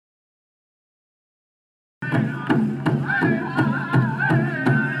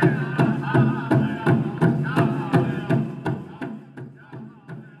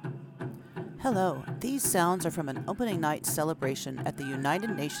Hello, these sounds are from an opening night celebration at the United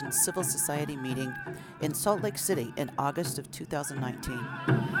Nations Civil Society meeting in Salt Lake City in August of 2019.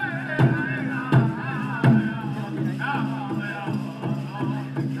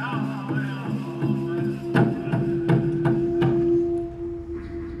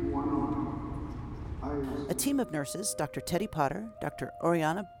 A team of nurses, Dr. Teddy Potter, Dr.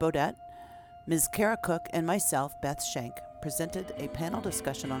 Oriana Bodat, Ms. Kara Cook, and myself, Beth Shank, presented a panel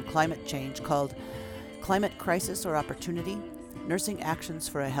discussion on climate change called Climate Crisis or Opportunity? Nursing Actions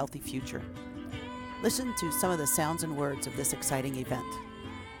for a Healthy Future. Listen to some of the sounds and words of this exciting event.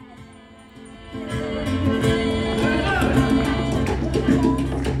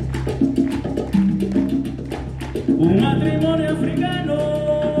 Un matrimonio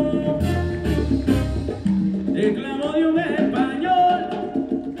africano declamó de un español.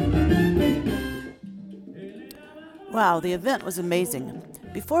 Wow, the event was amazing.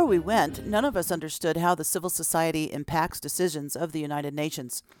 Before we went, none of us understood how the civil society impacts decisions of the United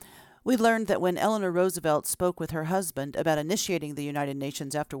Nations. We learned that when Eleanor Roosevelt spoke with her husband about initiating the United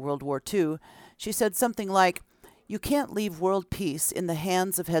Nations after World War II, she said something like, "You can't leave world peace in the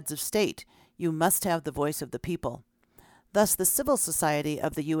hands of heads of state. You must have the voice of the people." Thus, the civil society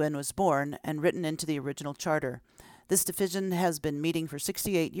of the UN was born and written into the original charter. This division has been meeting for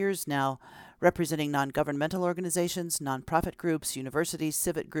 68 years now, representing non-governmental organizations, nonprofit groups, universities,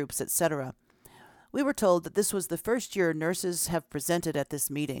 civic groups, etc. We were told that this was the first year nurses have presented at this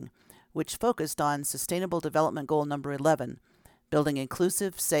meeting, which focused on Sustainable Development Goal number 11, building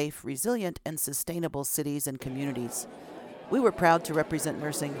inclusive, safe, resilient, and sustainable cities and communities. We were proud to represent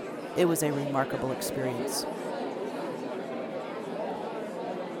nursing. It was a remarkable experience.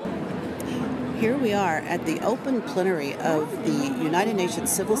 Here we are at the open plenary of the United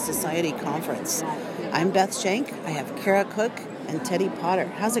Nations Civil Society Conference. I'm Beth Shank. I have Kara Cook and Teddy Potter.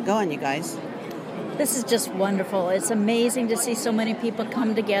 How's it going, you guys? This is just wonderful. It's amazing to see so many people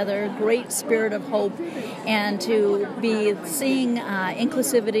come together, great spirit of hope, and to be seeing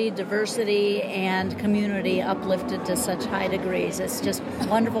inclusivity, diversity, and community uplifted to such high degrees. It's just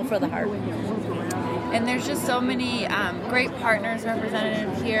wonderful for the heart. And there's just so many great partners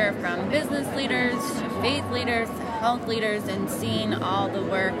represented here, from business leaders to faith leaders to health leaders, and seeing all the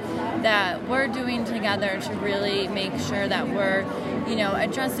work that we're doing together to really make sure that we're,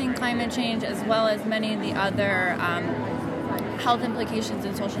 addressing climate change as well as many of the other health implications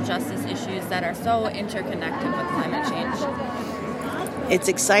and social justice issues that are so interconnected with climate change. It's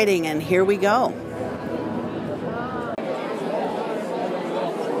exciting, and here we go.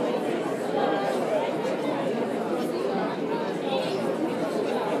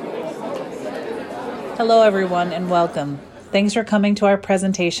 Hello, everyone, and welcome. Thanks for coming to our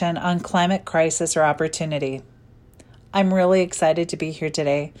presentation on climate crisis or opportunity. I'm really excited to be here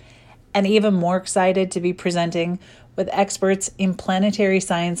today, and even more excited to be presenting with experts in planetary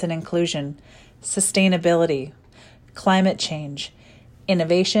science and inclusion, sustainability, climate change,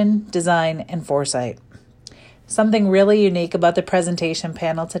 innovation, design, and foresight. Something really unique about the presentation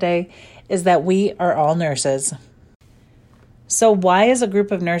panel today is that we are all nurses. So why is a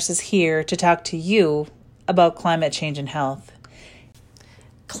group of nurses here to talk to you about climate change and health?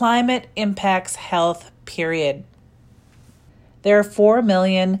 Climate impacts health, period. There are 4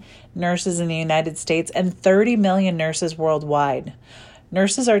 million nurses in the United States and 30 million nurses worldwide.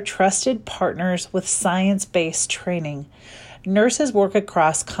 Nurses are trusted partners with science-based training. Nurses work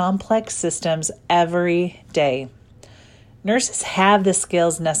across complex systems every day. Nurses have the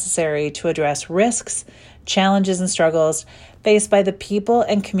skills necessary to address risks, challenges, and struggles faced by the people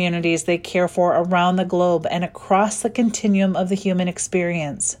and communities they care for around the globe and across the continuum of the human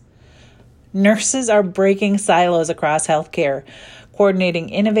experience. Nurses are breaking silos across healthcare, coordinating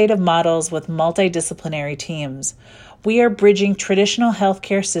innovative models with multidisciplinary teams. We are bridging traditional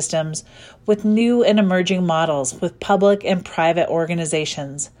healthcare systems with new and emerging models with public and private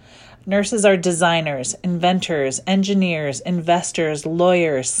organizations. Nurses are designers, inventors, engineers, investors,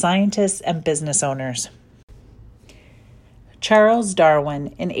 lawyers, scientists, and business owners. Charles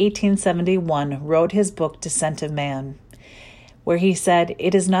Darwin, in 1871, wrote his book Descent of Man, where he said,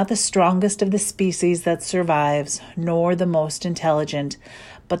 "It is not the strongest of the species that survives, nor the most intelligent,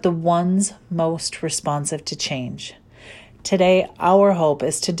 but the ones most responsive to change." Today, our hope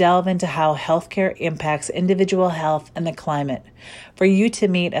is to delve into how healthcare impacts individual health and the climate, for you to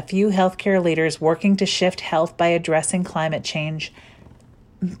meet a few healthcare leaders working to shift health by addressing climate change.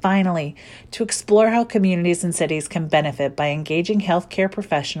 And finally, to explore how communities and cities can benefit by engaging healthcare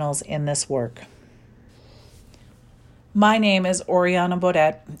professionals in this work. My name is Oriana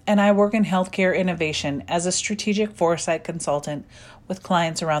Baudet, and I work in healthcare innovation as a strategic foresight consultant with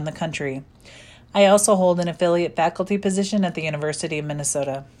clients around the country. I also hold an affiliate faculty position at the University of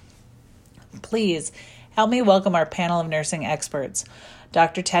Minnesota. Please help me welcome our panel of nursing experts.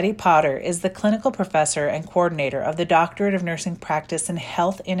 Dr. Teddy Potter is the clinical professor and coordinator of the Doctorate of Nursing Practice in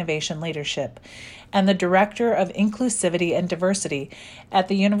Health Innovation Leadership and the Director of Inclusivity and Diversity at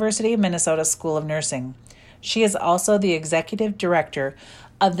the University of Minnesota School of Nursing. She is also the executive director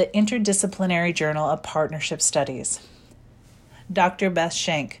of the Interdisciplinary Journal of Partnership Studies. Dr. Beth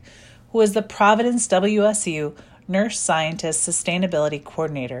Schenk, who is the Providence WSU Nurse Scientist Sustainability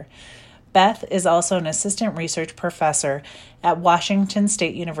Coordinator. Beth is also an assistant research professor at Washington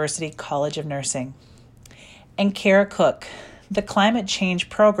State University College of Nursing. And Kara Cook, the Climate Change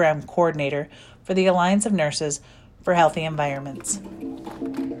Program Coordinator for the Alliance of Nurses for Healthy Environments.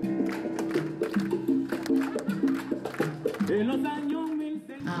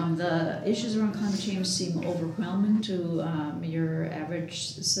 The issues around climate change seem overwhelming to your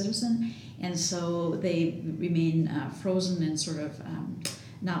average citizen, and so they remain frozen in sort of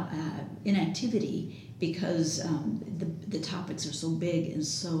inactivity because the topics are so big and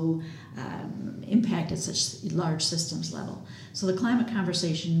so impact at such large systems level. So the climate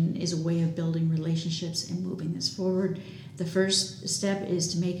conversation is a way of building relationships and moving this forward. The first step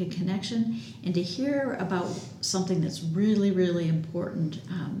is to make a connection and to hear about something that's really, really important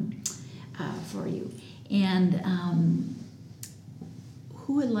for you. And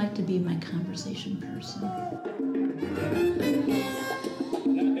who would like to be my conversation person?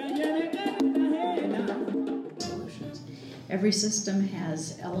 Solutions. Every system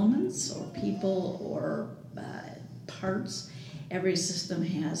has elements or people or parts. Every system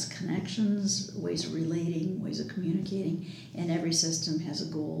has connections, ways of relating, ways of communicating, and every system has a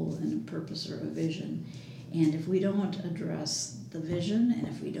goal and a purpose or a vision. And if we don't address the vision, and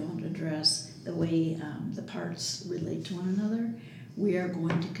if we don't address the way the parts relate to one another, we are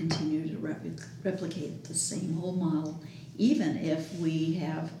going to continue to replicate the same old model, even if we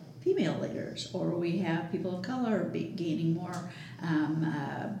have female leaders or we have people of color gaining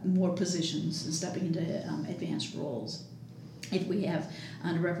more positions and stepping into advanced roles. If we have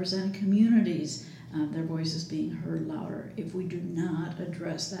underrepresented communities, their voices being heard louder. If we do not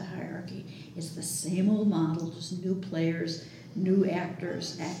address that hierarchy, it's the same old model, just new players, new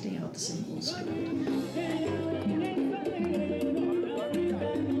actors acting out the same old script. It's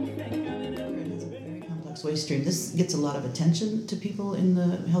a very complex waste stream. This gets a lot of attention to people in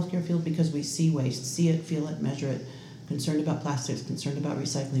the healthcare field because we see waste, see it, feel it, measure it, concerned about plastics, concerned about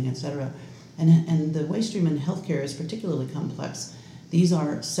recycling, etc. And the waste stream in healthcare is particularly complex. These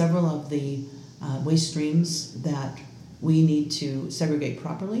are several of the waste streams that we need to segregate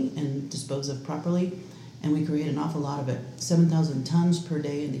properly and dispose of properly, and we create an awful lot of it. 7,000 tons per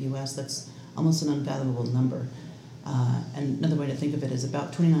day in the U.S., that's almost an unfathomable number. And another way to think of it is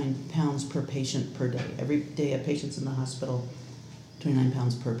about 29 pounds per patient per day. Every day a patient's in the hospital, 29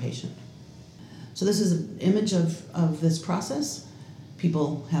 pounds per patient. So this is an image of this process.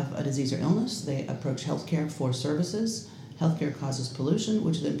 People have a disease or illness. They approach healthcare for services. Healthcare causes pollution,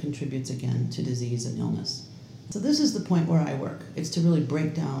 which then contributes again to disease and illness. So this is the point where I work. It's to really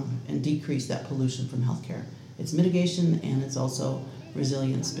break down and decrease that pollution from healthcare. It's mitigation and it's also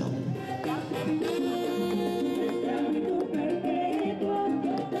resilience building.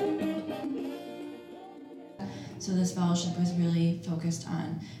 So this fellowship was really focused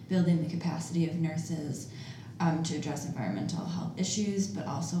on building the capacity of nurses to address environmental health issues, but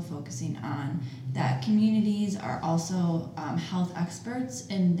also focusing on that communities are also health experts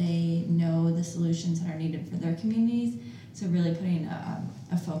and they know the solutions that are needed for their communities. So really putting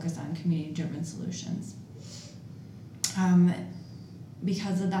a focus on community-driven solutions.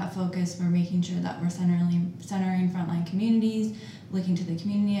 Because of that focus, we're making sure that we're centering frontline communities, looking to the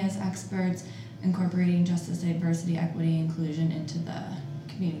community as experts, incorporating justice, diversity, equity, inclusion into the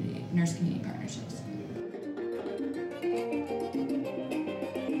community, nurse community partnerships.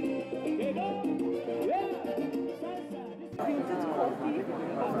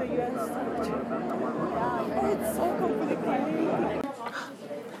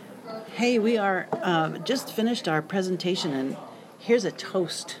 Hey, we are just finished our presentation, and here's a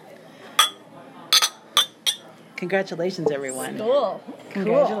toast. Congratulations, everyone. Cool.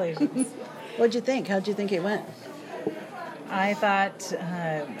 Congratulations. What'd you think? How'd you think it went? I thought,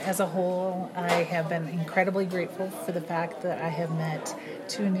 as a whole, I have been incredibly grateful for the fact that I have met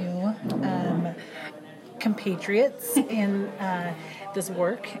two new compatriots in this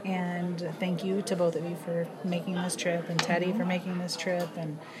work, and thank you to both of you for making this trip, and Teddy for making this trip,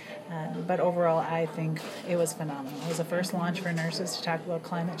 and But overall, I think it was phenomenal. It was the first launch for nurses to talk about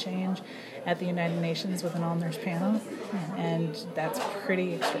climate change at the United Nations with an all-nurse panel, and that's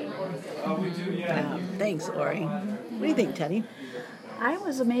pretty extraordinary. Thanks, Lori. What do you think, Teddy? I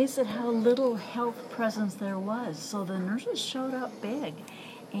was amazed at how little health presence there was. So the nurses showed up big.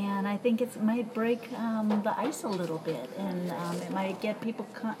 And I think it might break the ice a little bit, and it might get people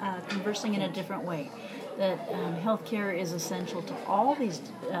conversing in a different way. That healthcare is essential to all these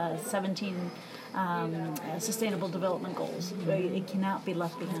 17 sustainable development goals. It cannot be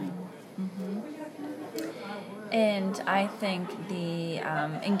left behind. And I think the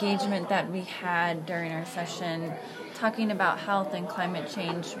engagement that we had during our session talking about health and climate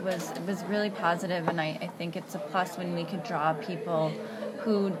change was really positive, and I think it's a plus when we could draw people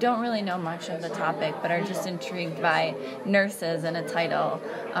who don't really know much of the topic but are just intrigued by nurses and a title.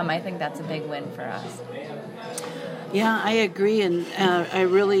 I think that's a big win for us. Yeah, I agree, and I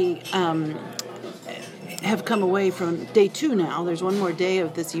really have come away from day 2 now. There's one more day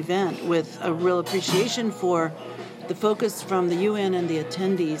of this event with a real appreciation for the focus from the UN and the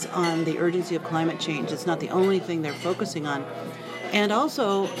attendees on the urgency of climate change. It's not the only thing they're focusing on. And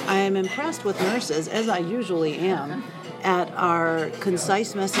also, I am impressed with nurses, as I usually am, at our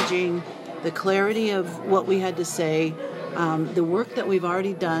concise messaging, the clarity of what we had to say, the work that we've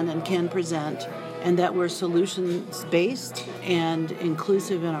already done and can present, and that we're solutions-based and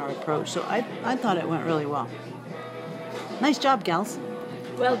inclusive in our approach. So I thought it went really well. Nice job, gals.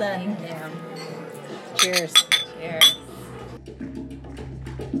 Well done. Yeah. Cheers. Cheers.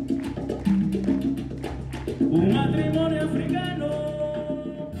 Un matrimonio africano.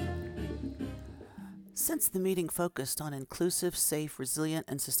 Since the meeting focused on inclusive, safe, resilient,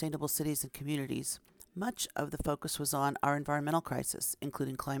 and sustainable cities and communities, much of the focus was on our environmental crisis,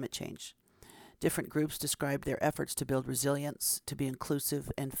 including climate change. Different groups described their efforts to build resilience, to be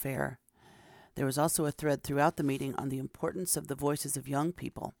inclusive and fair. There was also a thread throughout the meeting on the importance of the voices of young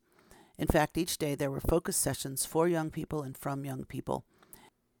people. In fact, each day there were focus sessions for young people and from young people.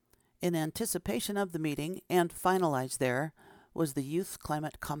 In anticipation of the meeting, and finalized there, was the Youth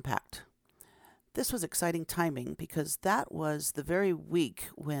Climate Compact. This was exciting timing because that was the very week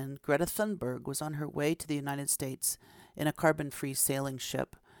when Greta Thunberg was on her way to the United States in a carbon-free sailing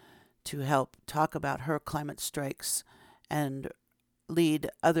ship to help talk about her climate strikes and lead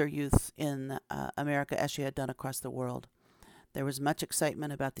other youth in America as she had done across the world. There was much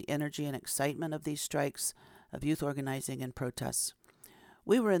excitement about the energy and excitement of these strikes, of youth organizing and protests.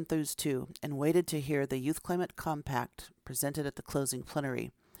 We were enthused too and waited to hear the Youth Climate Compact presented at the closing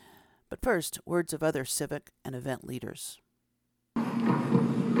plenary. But first, words of other civic and event leaders.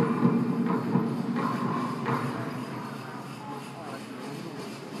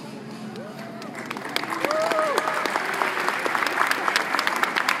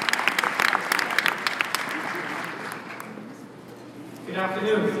 Good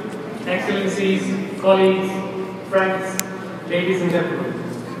afternoon, Excellencies, colleagues, friends, ladies and gentlemen.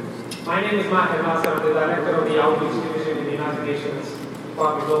 My name is Maher Nasser. I'm the Director of the Outreach Division in the United Nations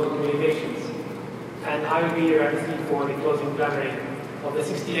Department of Global Communications, and I will be your MC for the closing plenary of the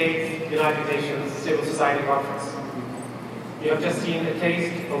 68th United Nations Civil Society Conference. You have just seen a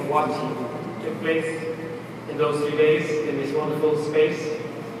taste of what took place in those 3 days in this wonderful space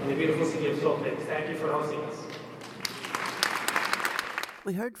in the beautiful city of Salt Lake. Thank you for hosting us.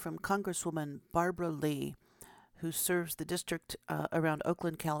 We heard from Congresswoman Barbara Lee, who serves the district around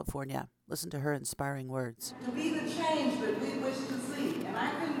Oakland, California. Listen to her inspiring words. To be the change that we wish to see, and I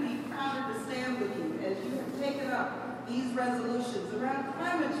couldn't be prouder to stand with you as you have taken up these resolutions around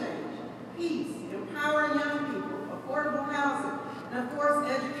climate change, peace, empowering young people, affordable housing, and of course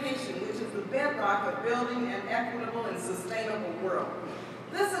education, which is the bedrock of building an equitable and sustainable world.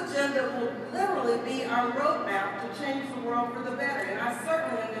 This agenda will literally be our roadmap to change the world for the better, and I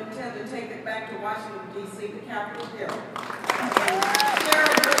certainly intend to take it back to Washington, D.C., the Capitol Hill. Share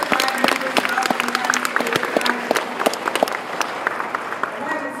it with my members of the United States Congress. And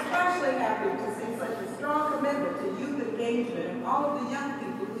I'm especially happy to see such a strong commitment to youth engagement and all of the young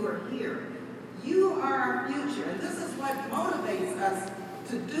people who are here. You are our future, and this is what motivates us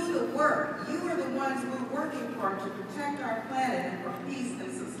to do the work. You are the ones we're working for to protect our planet and for peace and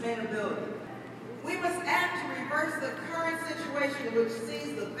sustainability. We must act to reverse the current situation which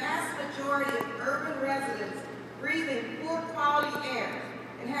sees the vast majority of urban residents breathing poor quality air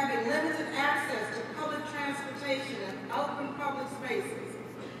and having limited access to public transportation and open public spaces.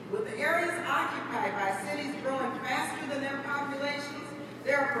 With the areas occupied by cities growing faster than their populations,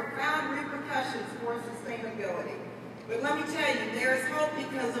 there are profound repercussions for sustainability. But let me tell you, there is hope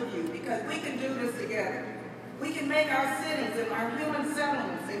because of you, because we can do this together. We can make our cities and our human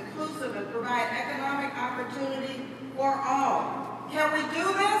settlements inclusive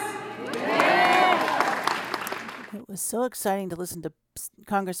was so exciting to listen to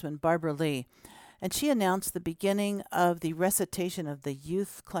Congressman Barbara Lee, and she announced the beginning of the recitation of the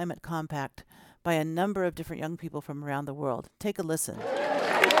Youth Climate Compact by a number of different young people from around the world. Take a listen.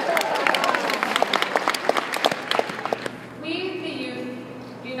 We, the youth,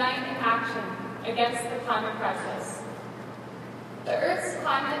 unite in action against the climate crisis. The Earth's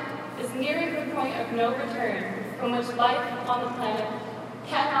climate is nearing the point of no return from which life on the planet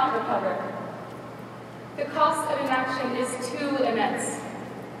cannot recover. The cost of inaction is too immense.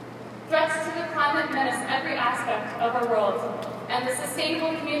 Threats to the climate menace every aspect of our world, and the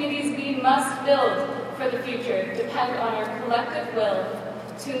sustainable communities we must build for the future depend on our collective will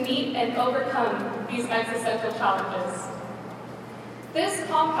to meet and overcome these existential challenges. This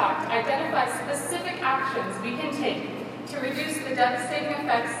compact identifies specific actions we can take to reduce the devastating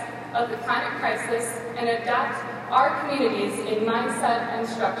effects of the climate crisis and adapt our communities in mindset and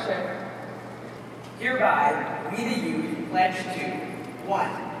structure. Hereby, we the youth pledge to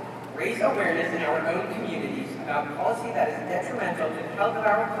 1. Raise awareness in our own communities about policy that is detrimental to the health of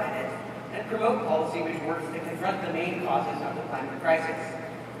our planet and promote policy which works to confront the main causes of the climate crisis.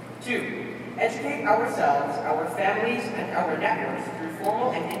 2. Educate ourselves, our families, and our networks through formal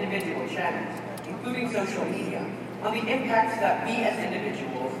and individual channels, including social media, on the impacts that we as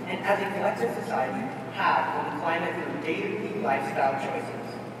individuals and as a collective society have on the climate through daily lifestyle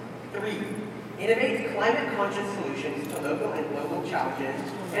choices. 3. Innovate climate-conscious solutions to local and global challenges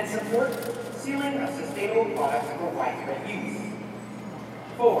and support sealing of sustainable products for widespread use.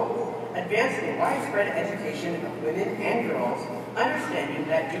 4. Advance the widespread education of women and girls, understanding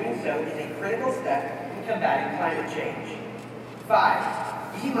that doing so is a critical step in combating climate change.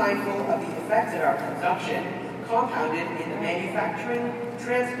 5. Be mindful of the effects of our consumption, compounded in the manufacturing,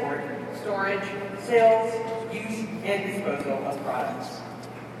 transport, storage, sales, use, and disposal of products.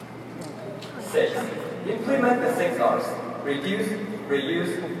 6. Implement the 6 R's: reduce,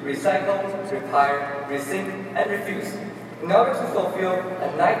 reuse, recycle, repair, resync, and refuse, in order to fulfill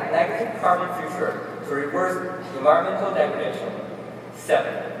a negative carbon future to reverse environmental degradation.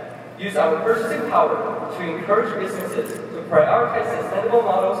 7. Use our purchasing power to encourage businesses to prioritize sustainable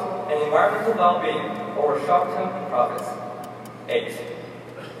models and environmental well-being over short-term profits. 8.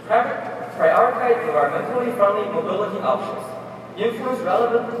 Prioritize environmentally friendly mobility options. Influence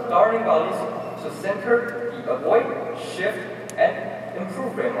relevant governing bodies to center the avoid, shift, and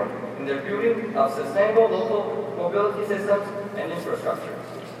improve framework in the building of sustainable local mobility systems and infrastructure.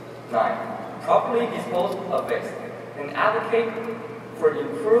 9. Properly dispose of waste and advocate for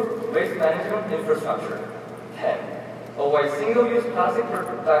improved waste management infrastructure. 10. Avoid single-use plastic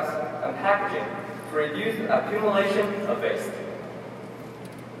products and packaging to reduce the accumulation of waste.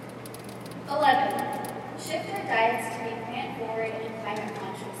 11. Shift our diets to be plant-forward and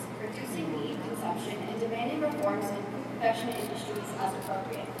climate-conscious, reducing meat consumption and demanding reforms in food production industries as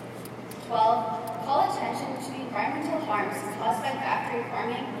appropriate. 12. Call attention to the environmental harms caused by factory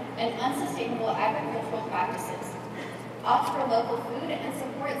farming and unsustainable agricultural practices. Opt for local food and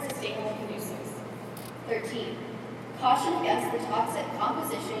support sustainable producers. 13. Caution against the toxic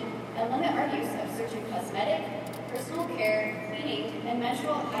composition and limit our use of certain cosmetic, personal care, cleaning, and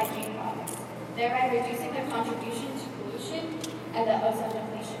menstrual hygiene products, thereby reducing their contribution to pollution and the ozone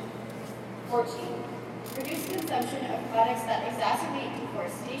depletion. 14. Reduce consumption of products that exacerbate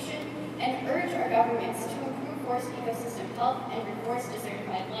deforestation and urge our governments to improve forest ecosystem health and reforest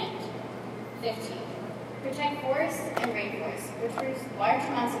desertified land. 15. Protect forests and rainforests, which produce large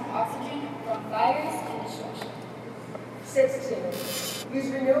amounts of oxygen from fires and destruction. 16.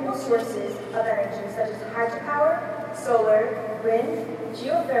 Use renewable sources of energy such as hydropower, solar, wind,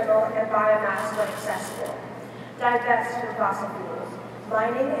 geothermal, and biomass when accessible. Divest from fossil fuels,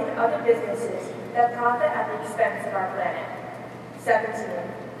 mining, and other businesses that profit at the expense of our planet. 17.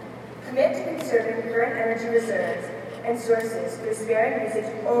 Commit to conserving current energy reserves and sources through sparing usage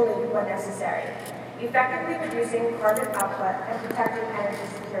only when necessary, effectively reducing carbon output and protecting energy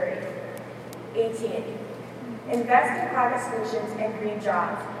security. 18. Invest in climate solutions and green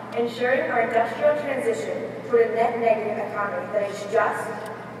jobs, ensuring our industrial transition toward a net negative economy that is just,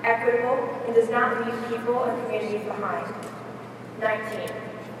 equitable, and does not leave people and communities behind. 19.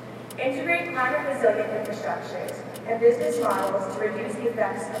 Integrate climate-resilient infrastructures and business models to reduce the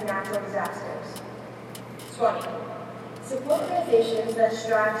effects of natural disasters. 20. Support organizations that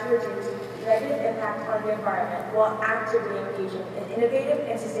strive to reduce negative impact on the environment while actively engaging in innovative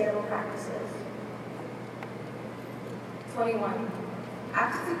and sustainable practices. 21.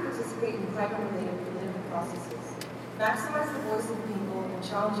 Actively participate in climate-related political processes. Maximize the voice of the people in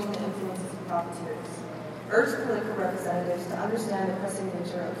challenging the influences of profiteers. urge political representatives to understand the pressing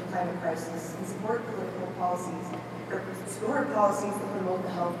nature of the climate crisis and support policies that promote the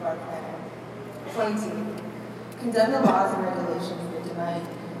health of our planet. 22. Condemn the laws and regulations that deny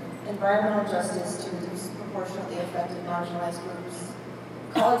environmental justice to the disproportionately affected marginalized groups.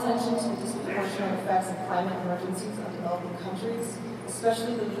 Call attention to the disproportionate effects of climate emergencies on developing countries,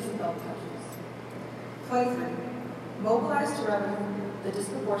 especially the least developed countries. 23. Mobilize to remedy the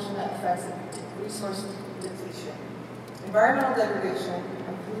disproportionate effects of resource depletion, environmental degradation,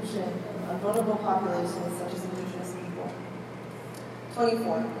 and pollution on vulnerable populations such as indigenous people.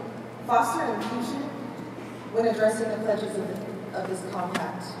 24. Foster inclusion when addressing the pledges of this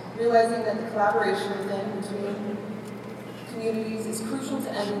compact, realizing that the collaboration between communities is crucial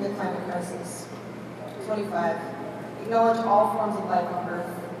to ending the climate crisis. 25. Acknowledge all forms of life on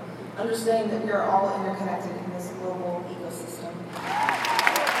Earth, understanding that we are all interconnected in this global ecosystem.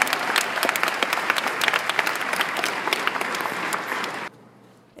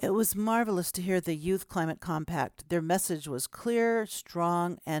 It was marvelous to hear the Youth Climate Compact. Their message was clear,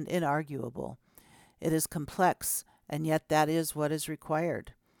 strong, and inarguable. It is complex, and yet that is what is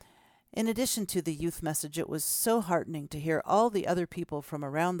required. In addition to the youth message, it was so heartening to hear all the other people from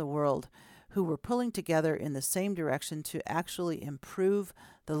around the world who were pulling together in the same direction to actually improve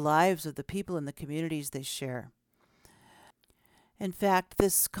the lives of the people in the communities they share. In fact,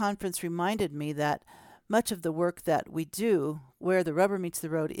 this conference reminded me that much of the work that we do, where the rubber meets the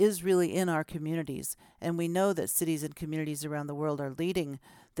road, is really in our communities, and we know that cities and communities around the world are leading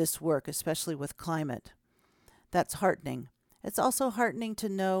this work, especially with climate. That's heartening. It's also heartening to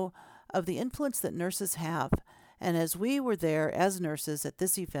know of the influence that nurses have, and as we were there as nurses at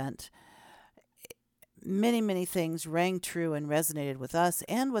this event, many things rang true and resonated with us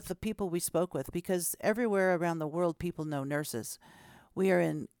and with the people we spoke with, because everywhere around the world people know nurses. We are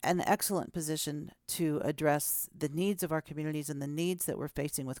in an excellent position to address the needs of our communities and the needs that we're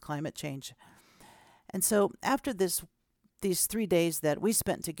facing with climate change. And so after these 3 days that we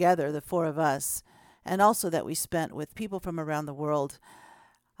spent together, the four of us, and also that we spent with people from around the world,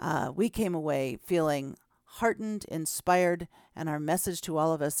 we came away feeling heartened, inspired, and our message to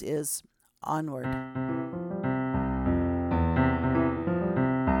all of us is onward.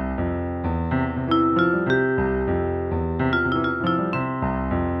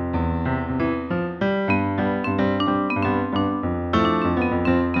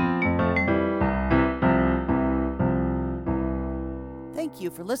 Thank you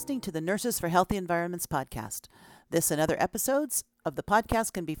for listening to the Nurses for Healthy Environments podcast. This and other episodes of the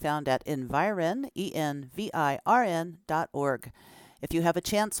podcast can be found at environ, ENVIRN.org. If you have a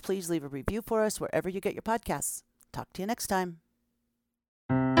chance, please leave a review for us wherever you get your podcasts. Talk to you next time.